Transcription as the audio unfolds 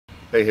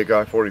Hey, Hit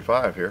Guy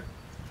 45 here.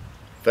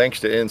 Thanks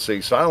to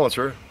NC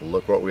Silencer,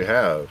 look what we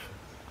have.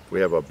 We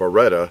have a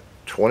Beretta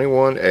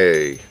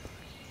 21A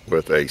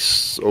with a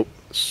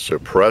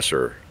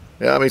suppressor.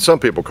 Yeah, I mean, some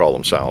people call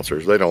them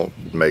silencers. They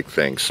don't make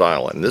things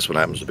silent. And this one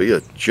happens to be a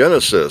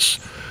Genesis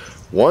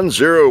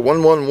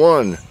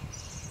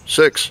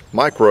 10116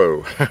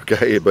 micro.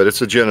 Okay, but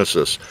it's a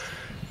Genesis.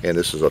 And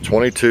this is a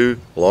 22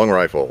 long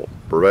rifle,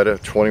 Beretta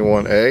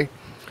 21A.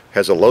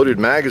 Has a loaded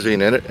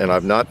magazine in it, and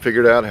I've not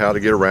figured out how to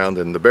get around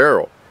in the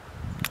barrel.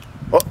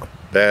 Oh,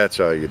 that's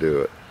how you do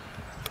it.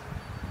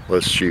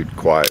 Let's shoot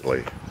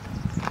quietly.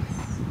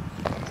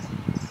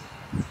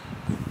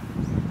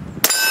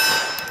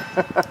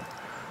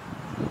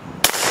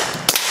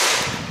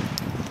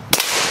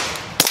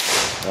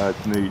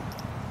 That's neat.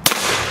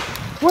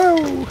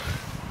 Whoa!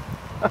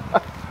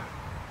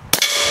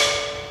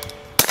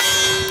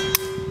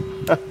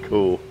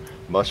 Cool.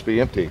 Must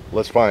be empty.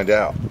 Let's find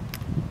out.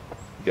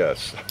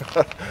 Yes.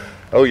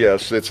 Oh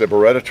yes, it's a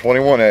Beretta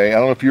 21A. I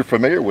don't know if you're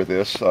familiar with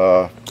this,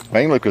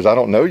 mainly because I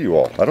don't know you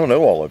all. I don't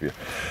know all of you.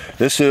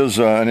 This is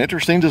an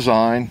interesting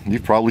design.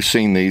 You've probably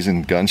seen these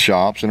in gun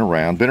shops and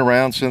around. Been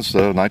around since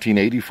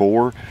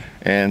 1984,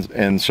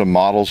 and some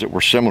models that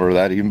were similar to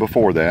that even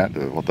before that,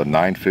 the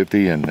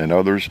 950 and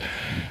others.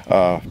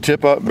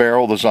 Tip-up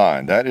barrel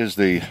design. That is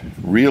the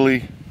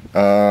really,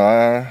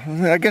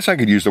 I guess I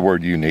could use the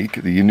word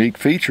unique, the unique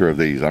feature of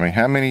these. I mean,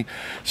 how many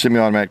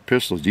semi-automatic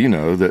pistols do you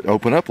know that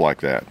open up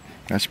like that?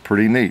 That's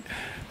pretty neat.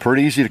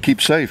 Pretty easy to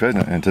keep safe,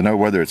 isn't it? And to know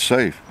whether it's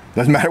safe.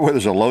 Doesn't matter whether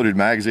there's a loaded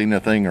magazine in the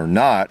thing or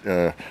not,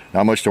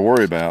 not much to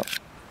worry about.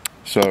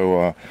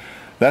 So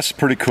that's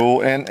pretty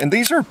cool. And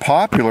these are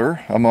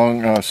popular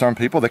among some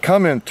people. They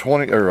come in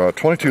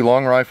 22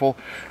 long rifle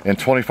and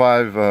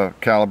 25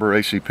 caliber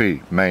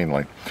ACP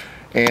mainly.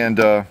 And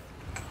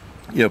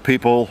you know,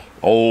 people,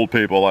 old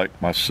people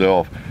like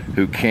myself,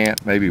 who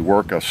can't maybe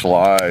work a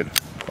slide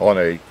on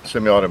a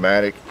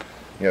semi-automatic,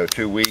 you know,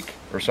 2 week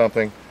or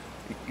something,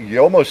 you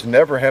almost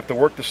never have to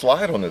work the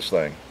slide on this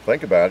thing.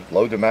 Think about it.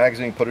 Load the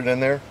magazine, put it in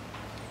there.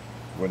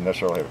 Wouldn't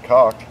necessarily have it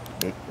cocked.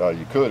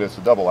 You could. It's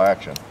a double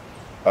action.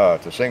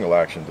 It's a single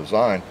action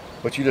design.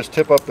 But you just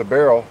tip up the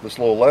barrel, this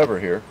little lever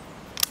here.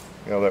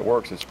 You know, that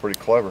works. It's pretty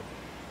clever.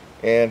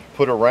 And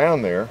put a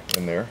round there,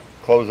 in there,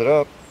 close it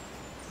up,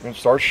 and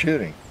start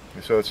shooting.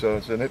 So it's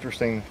an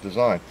interesting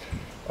design.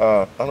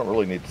 I don't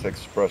really need to take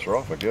the suppressor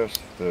off, I guess,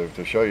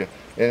 to show you.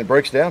 And it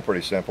breaks down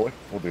pretty simply.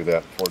 We'll do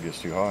that before it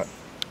gets too hot.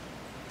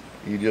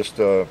 You just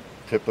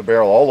tip the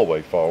barrel all the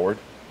way forward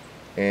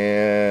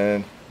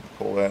and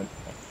pull that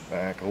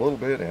back a little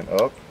bit and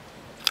up.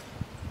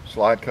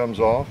 Slide comes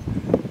off.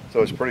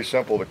 So it's pretty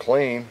simple to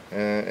clean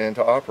and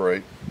to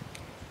operate.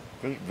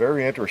 It's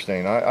very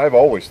interesting. I've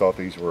always thought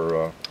these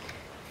were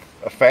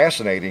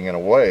fascinating in a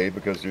way,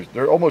 because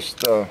they're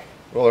almost, well,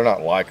 they're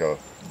not like a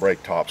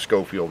break top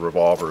Schofield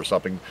revolver or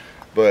something,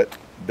 but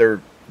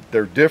they're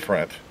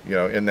different, you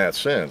know, in that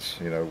sense,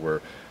 you know,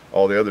 where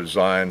all the other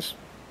designs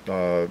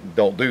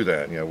don't do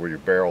that, you know, where your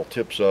barrel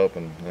tips up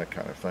and that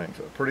kind of thing.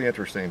 So pretty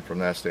interesting from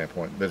that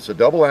standpoint. But it's a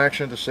double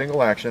action to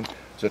single action.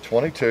 It's a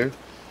 22.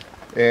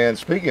 And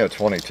speaking of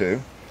 22,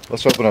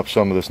 let's open up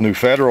some of this new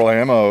federal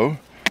ammo.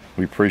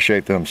 We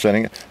appreciate them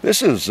sending it.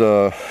 This is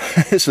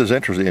this is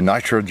interesting.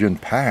 Nitrogen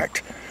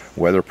packed,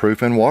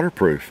 weatherproof and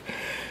waterproof.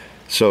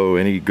 So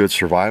any good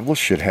survivalist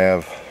should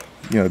have,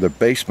 you know, the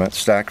basement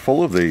stacked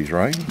full of these,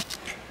 right?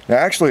 Now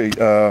actually,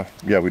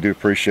 yeah, we do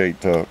appreciate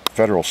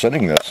federal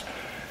sending this.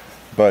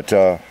 But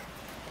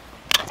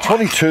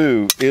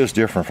 22 is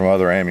different from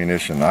other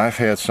ammunition. I've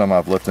had some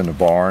I've left in the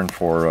barn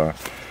for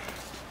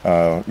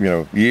you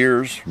know,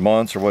 years,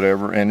 months, or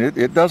whatever, and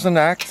it doesn't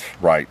act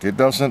right. It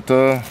doesn't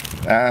you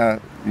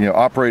know,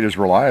 operate as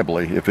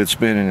reliably if it's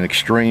been in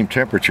extreme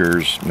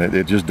temperatures.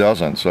 It just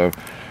doesn't. So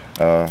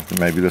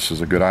maybe this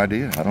is a good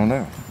idea. I don't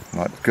know.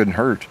 Couldn't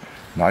hurt.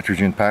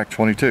 Nitrogen packed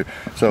 22.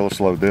 So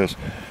let's load this.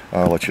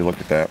 I'll let you look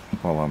at that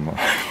while I'm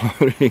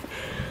loading.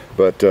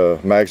 But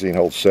magazine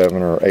holds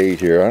 7 or 8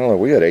 here. I don't know.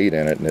 We had 8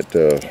 in it, and it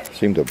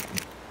seemed to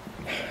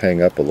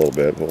hang up a little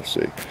bit. We'll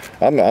see.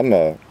 I'm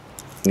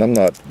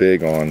not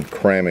big on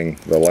cramming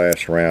the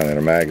last round in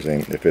a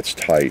magazine if it's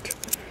tight.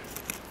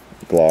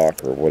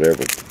 Glock or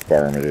whatever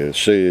firearm it is,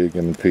 SIG,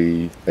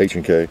 M&P,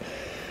 H&K.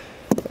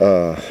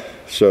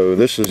 So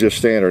this is just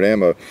standard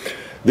ammo.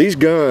 These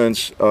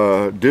guns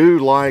do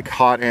like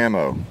hot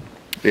ammo.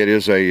 It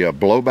is a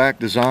blowback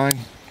design.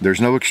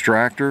 There's no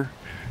extractor.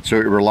 So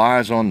it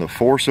relies on the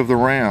force of the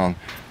round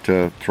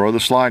to throw the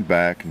slide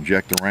back,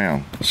 inject the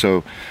round.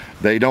 So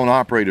they don't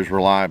operate as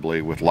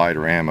reliably with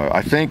lighter ammo.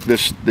 I think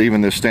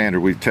even this standard,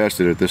 we've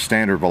tested it, this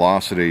standard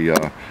velocity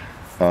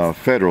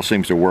federal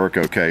seems to work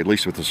okay, at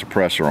least with the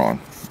suppressor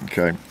on,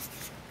 okay?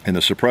 And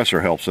the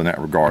suppressor helps in that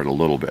regard a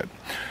little bit.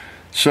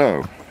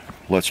 So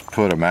let's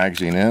put a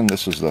magazine in.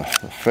 This is the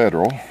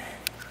federal.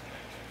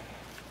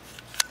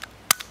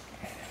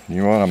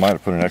 You know what, I might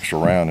have put an extra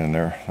round in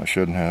there. I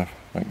shouldn't have.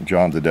 I think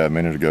John did that a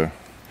minute ago.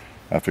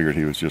 I figured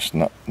he was just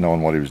not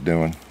knowing what he was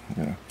doing.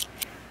 You know,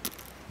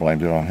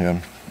 blamed it on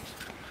him.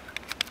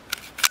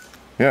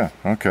 Yeah,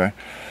 okay.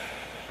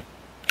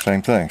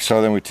 Same thing.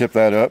 So then we tip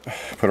that up,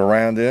 put a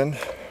round in.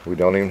 We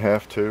don't even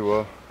have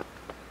to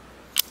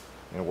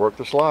work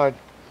the slide.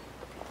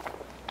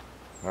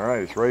 All right,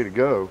 it's ready to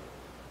go.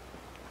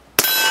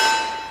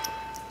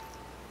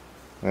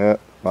 Yeah,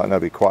 might not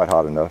be quite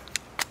hot enough.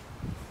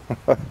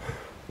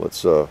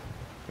 Let's get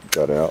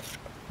that out.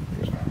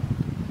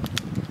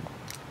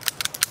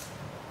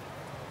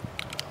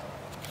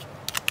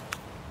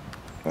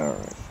 All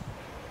right.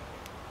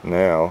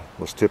 Now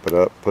let's tip it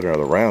up, put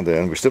another round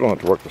in. We still don't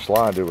have to work the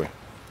slide, do we?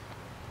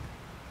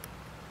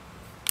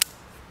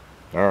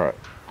 All right.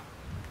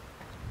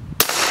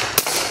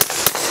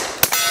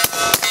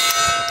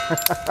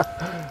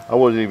 I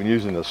wasn't even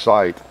using the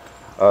sight.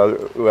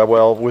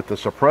 Well, with the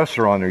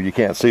suppressor on there, you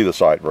can't see the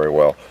sight very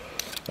well,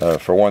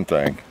 for one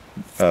thing.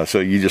 So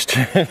you just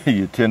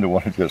you tend to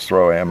want to just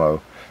throw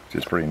ammo, which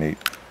is pretty neat.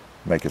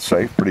 Make it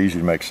safe, pretty easy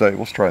to make safe.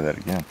 Let's try that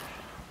again.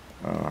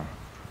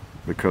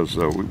 Because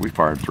we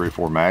fired 3 or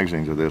 4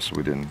 magazines of this, so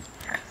we didn't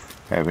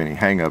have any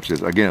hang-ups.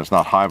 Again, it's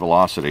not high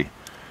velocity,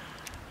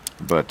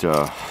 but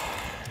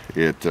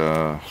it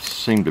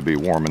seemed to be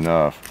warm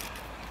enough.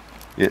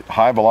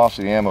 High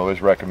velocity ammo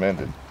is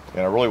recommended,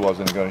 and I really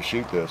wasn't going to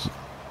shoot this,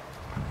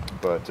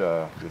 but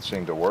it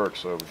seemed to work,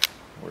 so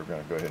we're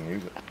going to go ahead and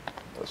use it.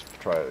 Let's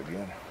try it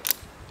again.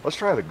 Let's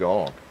try the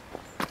gong.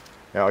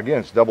 Now again,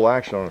 it's double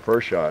action on the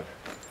first shot.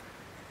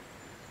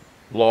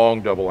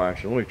 Long double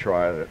action. Let me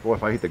try it. Boy,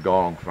 if I hit the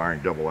gong firing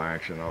double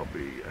action, I'll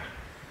be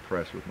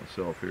impressed with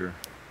myself here.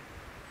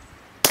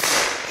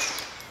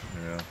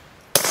 Yeah.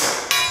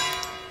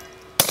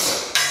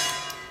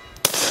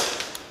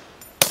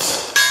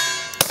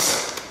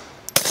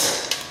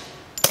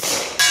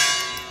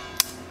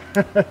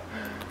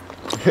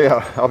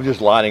 Yeah, I'm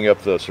just lining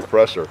up the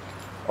suppressor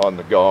on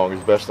the gong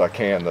as best I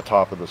can, the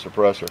top of the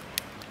suppressor.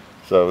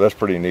 So that's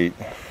pretty neat,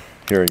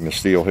 hearing the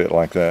steel hit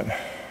like that.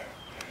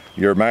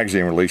 Your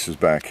magazine release is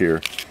back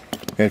here.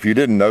 And if you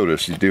didn't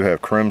notice, you do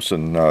have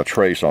crimson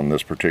trace on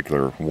this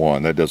particular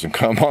one. That doesn't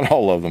come on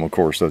all of them, of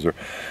course. Those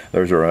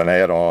are an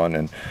add-on,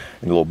 and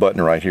a little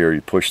button right here,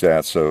 you push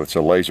that, so it's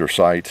a laser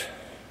sight.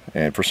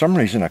 And for some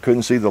reason, I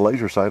couldn't see the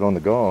laser sight on the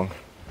gong.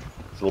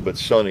 It's a little bit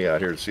sunny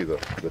out here to see the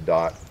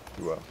dot.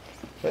 Well,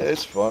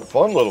 it's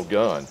fun little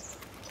gun.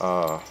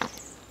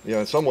 You know,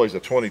 in some ways, the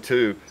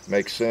 22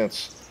 makes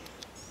sense.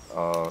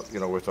 You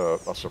know, with a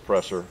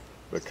suppressor,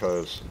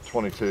 because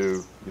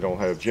 22 you don't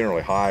have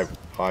generally high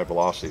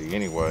velocity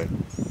anyway,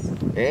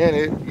 and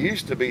it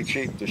used to be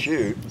cheap to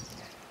shoot,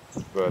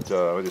 but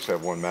I just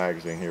have 1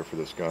 magazine here for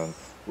this gun.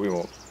 We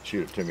won't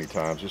shoot it too many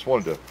times. Just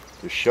wanted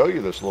to show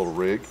you this little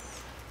rig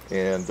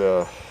and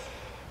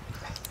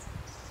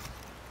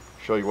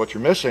show you what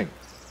you're missing,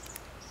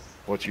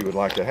 what you would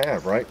like to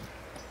have, right?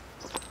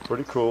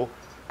 Pretty cool.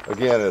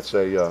 Again, it's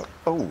a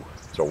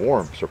it's a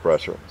warm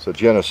suppressor. It's a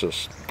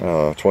Genesis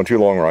 22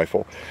 long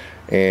rifle,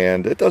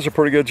 and it does a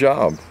pretty good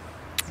job.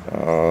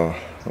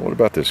 What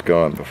about this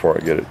gun before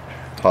I get it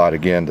hot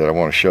again that I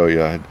want to show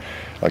you? I had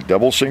like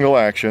double single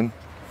action.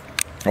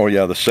 Oh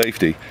yeah, the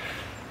safety.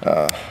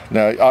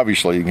 Now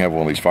obviously you can have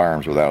one of these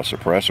firearms without a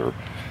suppressor,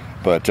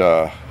 but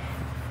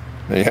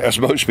as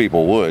most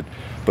people would,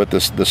 but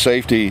the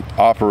safety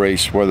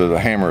operates whether the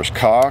hammer is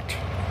cocked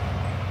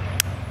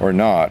or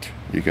not.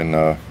 You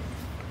can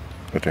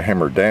put the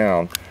hammer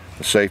down,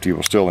 the safety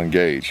will still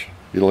engage.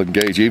 It'll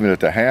engage even at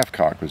the half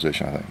cock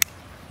position, I think.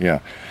 Yeah,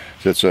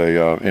 so it's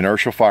a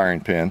inertial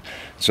firing pin,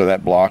 so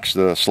that blocks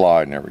the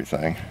slide and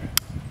everything.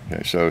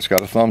 Okay, so it's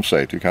got a thumb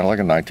safety, kind of like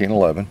a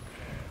 1911.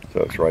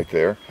 So it's right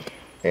there.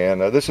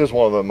 And this is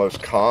one of the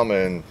most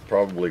common,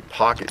 probably,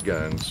 pocket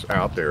guns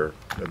out there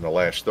in the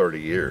last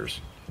 30 years.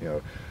 You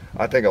know,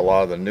 I think a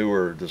lot of the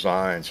newer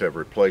designs have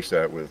replaced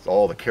that with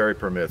all the carry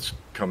permits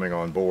coming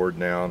on board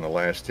now in the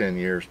last 10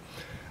 years.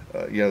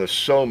 You know, there's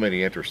so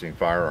many interesting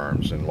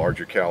firearms and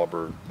larger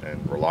caliber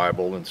and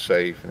reliable and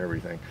safe and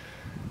everything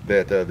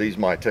that these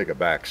might take a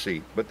back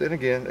seat. But then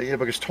again, you know,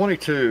 because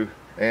 22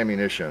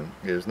 ammunition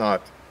is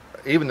not,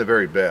 even the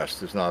very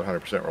best is not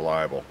 100%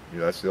 reliable. You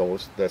know, that's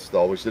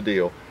always the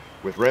deal.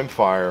 With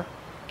rimfire,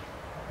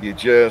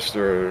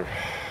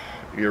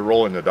 you're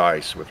rolling the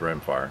dice with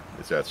rimfire.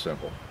 It's that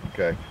simple.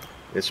 Okay,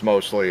 it's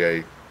mostly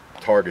a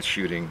target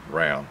shooting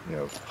round. You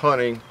know,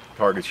 hunting,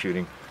 target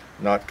shooting,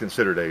 not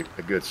considered a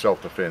good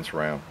self-defense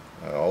round,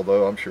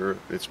 although I'm sure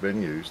it's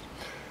been used.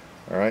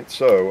 All right,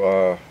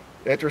 so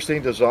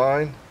interesting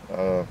design.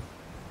 The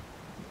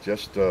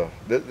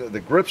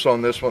grips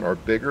on this one are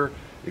bigger.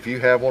 If you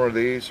have one of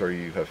these or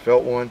you have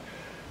felt one,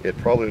 it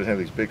probably doesn't have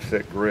these big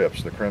thick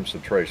grips, the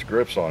crimson trace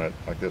grips on it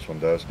like this one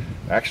does.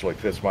 Actually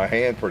fits my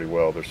hand pretty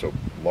well, they're so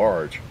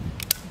large.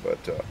 But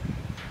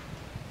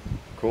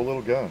cool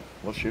little gun.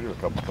 Let's shoot it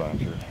a couple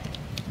times here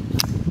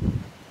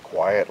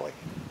quietly.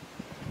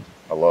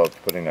 I love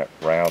putting that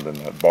round and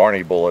that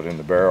Barney bullet in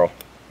the barrel.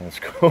 That's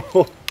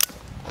cool.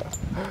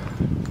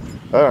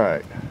 All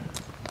right,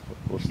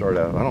 we'll start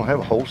out. I don't have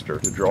a holster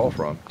to draw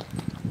from.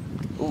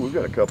 Oh, we've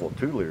got a couple of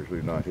 2-liters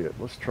we've not hit.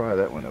 Let's try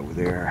that one over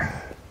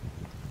there.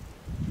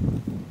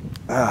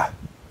 Ah,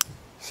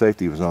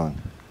 safety was on.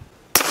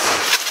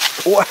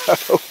 Wow.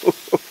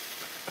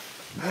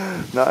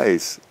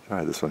 Nice.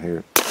 Try this one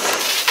here.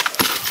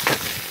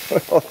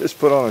 I'll just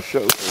put on a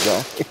show for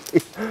guy.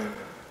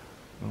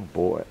 Oh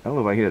boy. I don't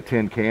know if I hit a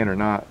tin can or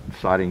not,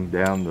 sighting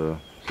down the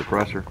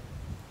suppressor.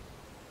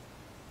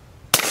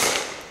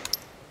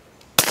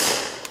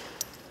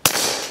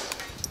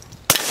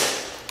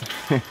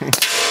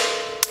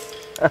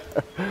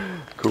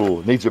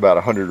 Cool. Needs about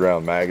a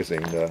 100-round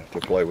magazine to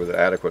play with it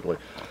adequately.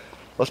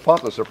 Let's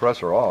pop the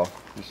suppressor off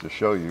just to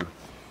show you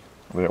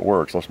that it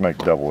works. Let's make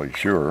doubly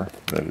sure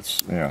that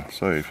it's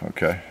safe.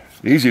 Okay.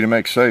 Easy to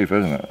make safe,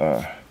 isn't it?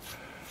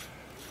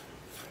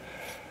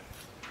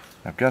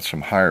 I've got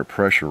some higher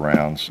pressure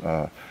rounds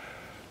I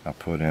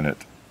put in it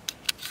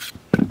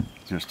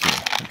just to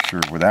make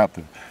sure without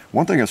the...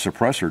 One thing a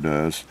suppressor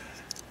does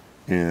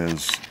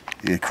is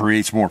it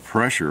creates more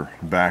pressure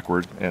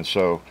backward, and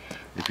so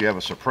if you have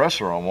a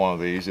suppressor on one of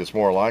these, it's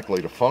more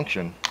likely to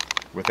function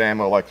with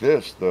ammo like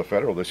this, the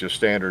Federal, that's just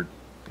standard,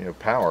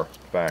 power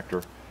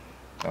factor.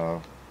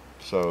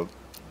 So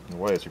in a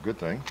way, it's a good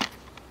thing.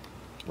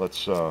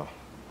 Let's,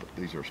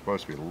 these are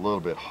supposed to be a little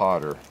bit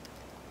hotter.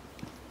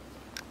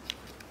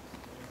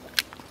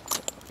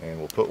 And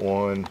we'll put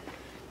one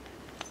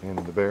in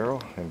the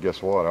barrel, and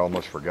guess what? I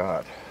almost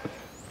forgot.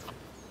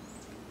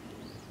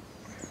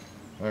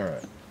 All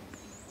right.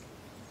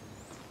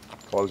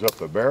 Close up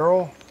the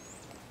barrel.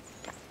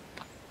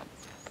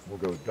 We'll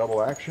go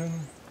double action.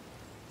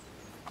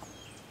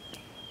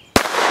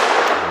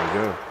 There we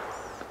go.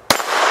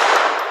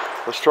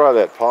 Let's try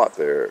that pot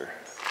there.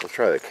 Let's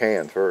try the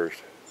can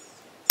first.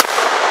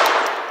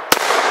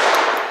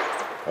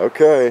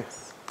 Okay.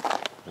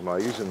 Am I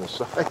using the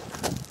sight?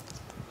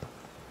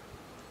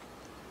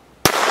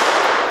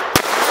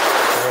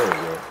 There we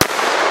go.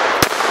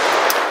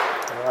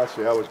 I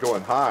see, I was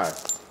going high.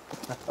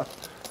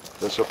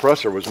 The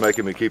suppressor was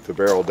making me keep the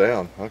barrel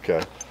down.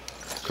 Okay,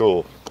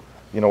 cool.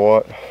 You know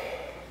what?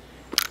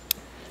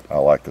 I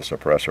like the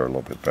suppressor a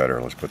little bit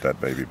better. Let's put that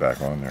baby back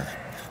on there.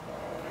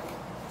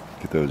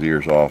 Get those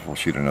ears off. We'll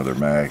shoot another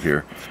mag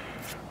here.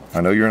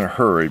 I know you're in a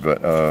hurry,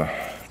 but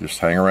just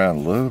hang around a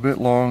little bit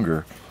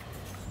longer.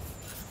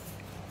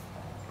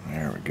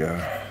 There we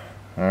go.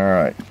 All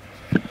right.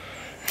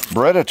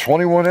 Beretta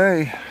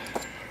 21A.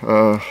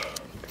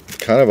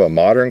 Kind of a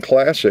modern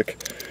classic.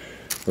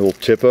 Little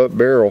tip-up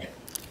barrel.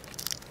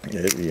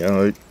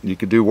 You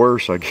could do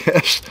worse, I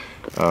guess.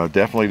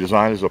 Definitely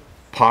designed as a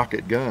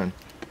pocket gun,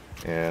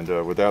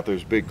 and without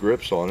those big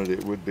grips on it,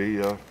 it would be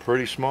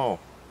pretty small,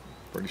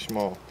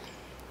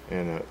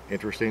 and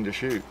interesting to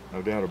shoot,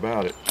 no doubt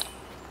about it.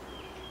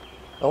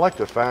 I like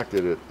the fact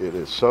that it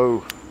is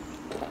so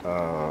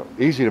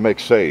easy to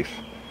make safe.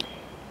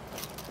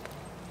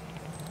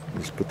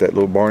 Just put that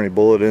little Barney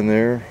bullet in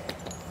there,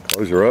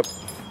 close her up,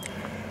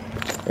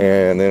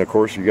 and then of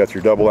course you got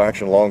your double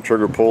action long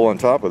trigger pull on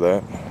top of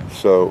that.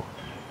 So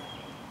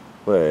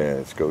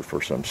let's go for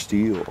some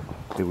steel.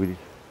 Did we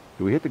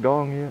hit the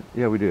gong yet?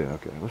 Yeah, we did.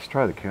 Okay, let's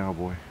try the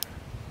cowboy.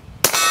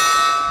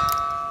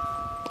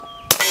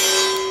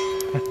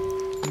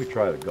 Let me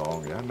try the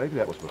gong. Yeah, maybe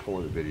that was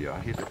before the video. I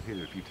hit it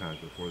a few times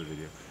before the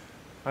video.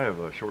 I have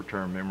a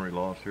short-term memory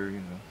loss here,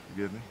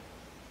 forgive me.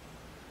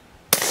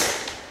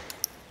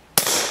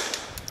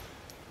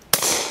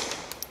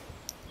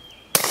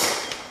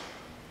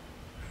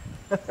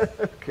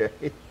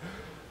 Okay,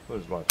 what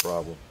is my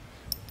problem?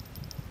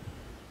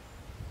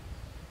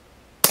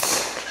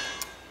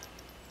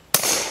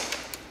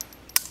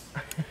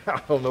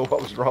 I don't know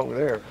what was wrong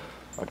there.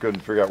 I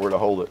couldn't figure out where to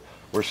hold it.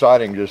 We're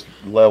sighting just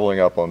leveling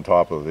up on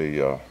top of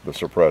the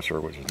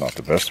suppressor, which is not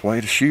the best way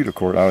to shoot, of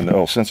course. I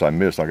know since I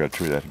missed, I got to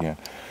try that again.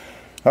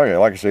 Okay,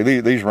 like I say,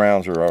 these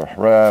rounds are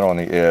right on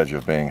the edge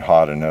of being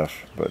hot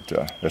enough, but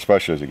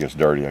especially as it gets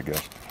dirty, I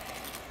guess.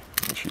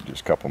 We'll shoot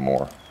just a couple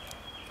more.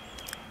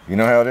 You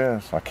know how it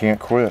is. I can't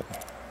quit,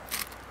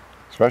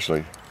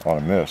 especially on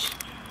a miss.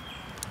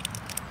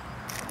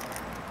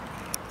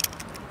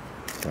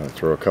 Gotta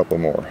throw a couple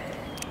more.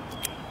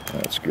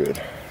 That's good.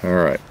 All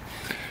right.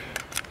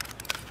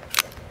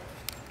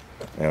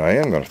 And I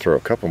am going to throw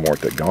a couple more at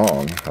the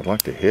gong. I'd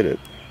like to hit it.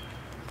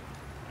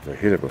 I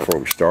hit it before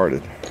we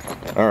started.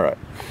 All right.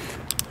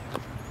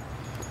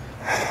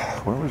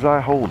 Where was I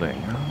holding?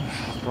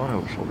 I thought I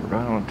was holding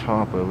right on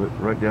top of it,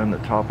 right down the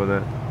top of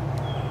that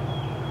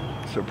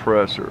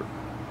suppressor.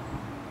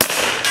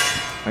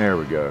 There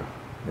we go.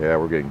 Yeah,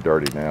 we're getting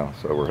dirty now,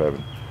 so we're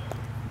having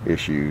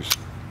issues.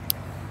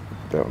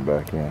 Put that one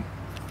back in.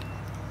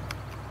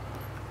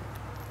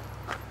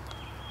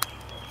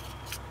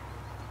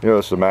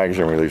 It's the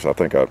magazine release. I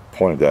think I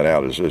pointed that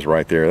out, is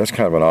right there. That's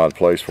kind of an odd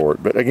place for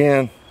it. But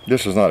again,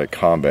 this is not a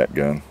combat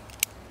gun.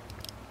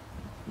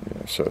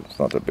 Yeah, so it's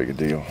not that big a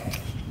deal.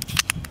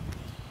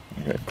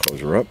 Okay, close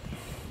her up.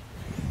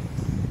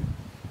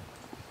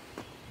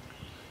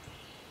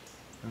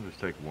 I'll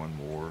just take one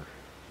more.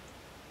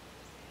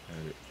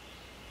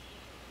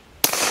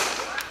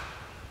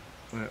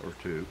 Or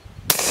two.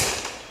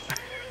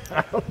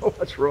 I don't know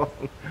what's wrong.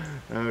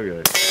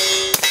 Okay.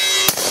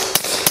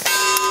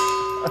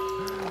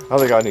 I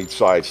think I need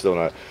sights, don't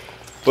I?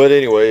 But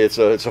anyway, it's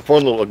a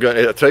fun little gun.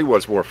 I'll tell you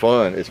what's more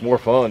fun. It's more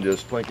fun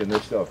just plinking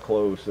this stuff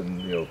close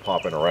and, you know,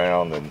 popping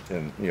around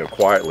and you know,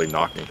 quietly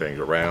knocking things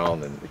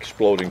around and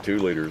exploding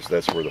 2-liters.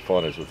 That's where the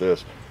fun is with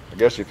this. I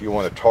guess if you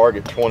want to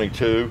target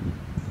 22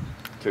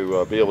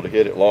 to be able to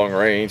hit it long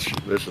range,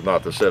 this is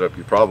not the setup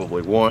you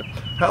probably want.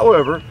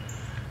 However,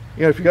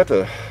 you know, if you got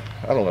the,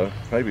 I don't know,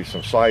 maybe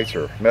some sights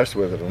or messed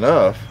with it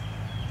enough,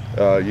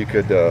 you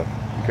could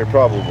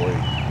probably,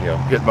 you know,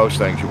 hit most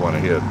things you want to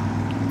hit.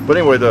 But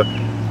anyway, the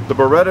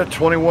Beretta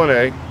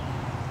 21A,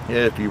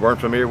 if you weren't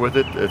familiar with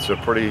it, it's a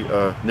pretty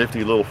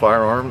nifty little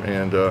firearm,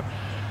 and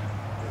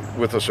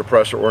with a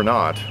suppressor or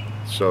not.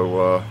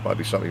 So might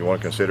be something you want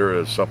to consider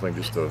as something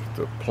just to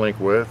plink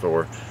with,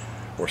 or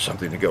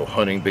something to go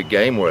hunting big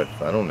game with.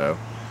 I don't know.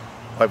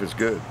 Life is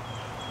good.